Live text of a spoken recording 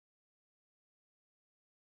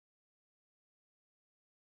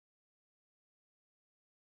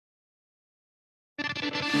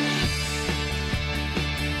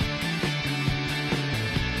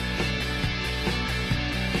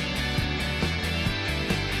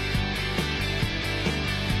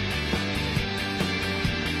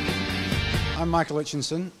I'm Michael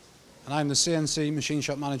Hutchinson, and I'm the CNC Machine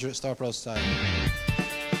Shop Manager at Star Prototype.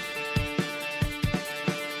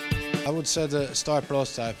 I would say that Star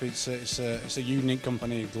Prototype, it's a unique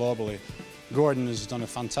company globally. Gordon has done a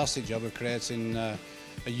fantastic job of creating a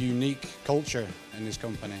unique culture in this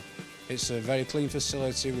company. It's a very clean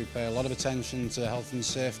facility. We pay a lot of attention to health and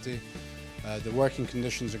safety. The working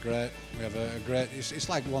conditions are great. We have a great, it's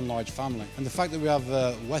like one large family. And the fact that we have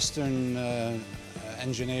Western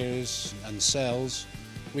engineers and sales,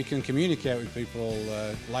 we can communicate with people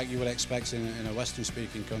like you would expect in a Western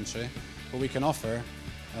speaking country, but we can offer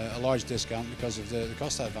a large discount because of the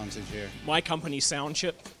cost advantage here. My company,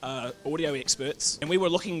 Soundchip, audio experts, and we were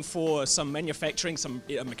looking for some manufacturing, some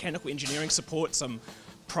mechanical engineering support, some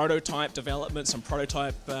prototype development, some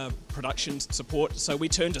prototype production support, so we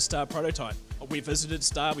turned to Star Prototype. We visited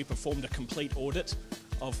Star, we performed a complete audit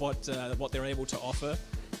of what they're able to offer,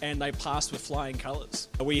 and they passed with flying colours.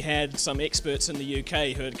 We had some experts in the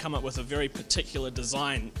UK who had come up with a very particular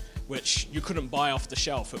design which you couldn't buy off the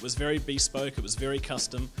shelf. It was very bespoke, it was very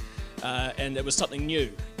custom, and it was something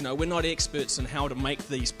new. You know, we're not experts in how to make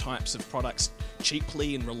these types of products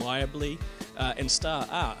cheaply and reliably, and Star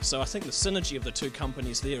are. So I think the synergy of the two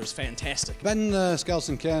companies there is fantastic. Ben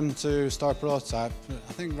Skelton came to Star Prototype,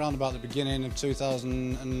 I think around about the beginning of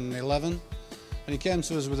 2011. And he came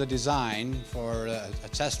to us with a design for a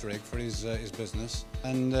test rig for his business,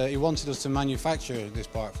 and he wanted us to manufacture this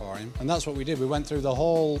part for him, and that's what we did. We went through the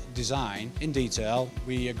whole design in detail.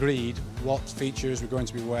 We agreed what features were going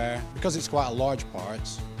to be where. Because it's quite a large part,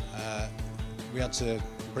 we had to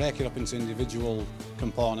break it up into individual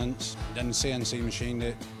components, then CNC machined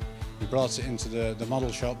it. We brought it into the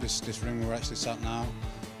model shop, this room where we're actually sat now,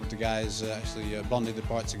 with the guys actually bonded the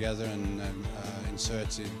part together and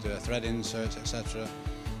inserted thread inserts, etc.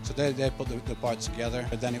 So they put the part together,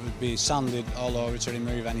 but then it would be sanded all over to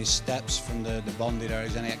remove any steps from the bonded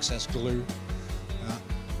areas, any excess glue.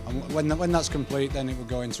 And when that's complete, then it would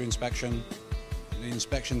go into inspection. The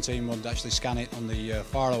inspection team would actually scan it on the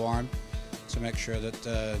faro arm to make sure that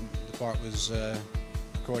the part was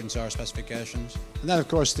according to our specifications. And then of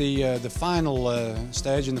course the final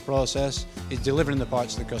stage in the process is delivering the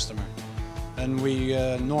parts to the customer. And we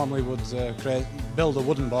normally would build a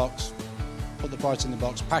wooden box, put the parts in the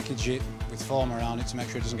box, package it with foam around it to make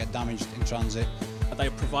sure it doesn't get damaged in transit. They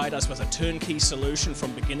provide us with a turnkey solution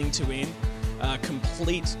from beginning to end,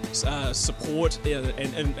 complete support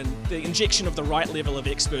and the injection of the right level of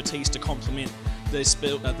expertise to complement the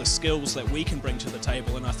skills that we can bring to the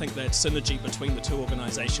table, and I think that synergy between the two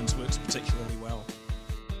organisations works particularly well.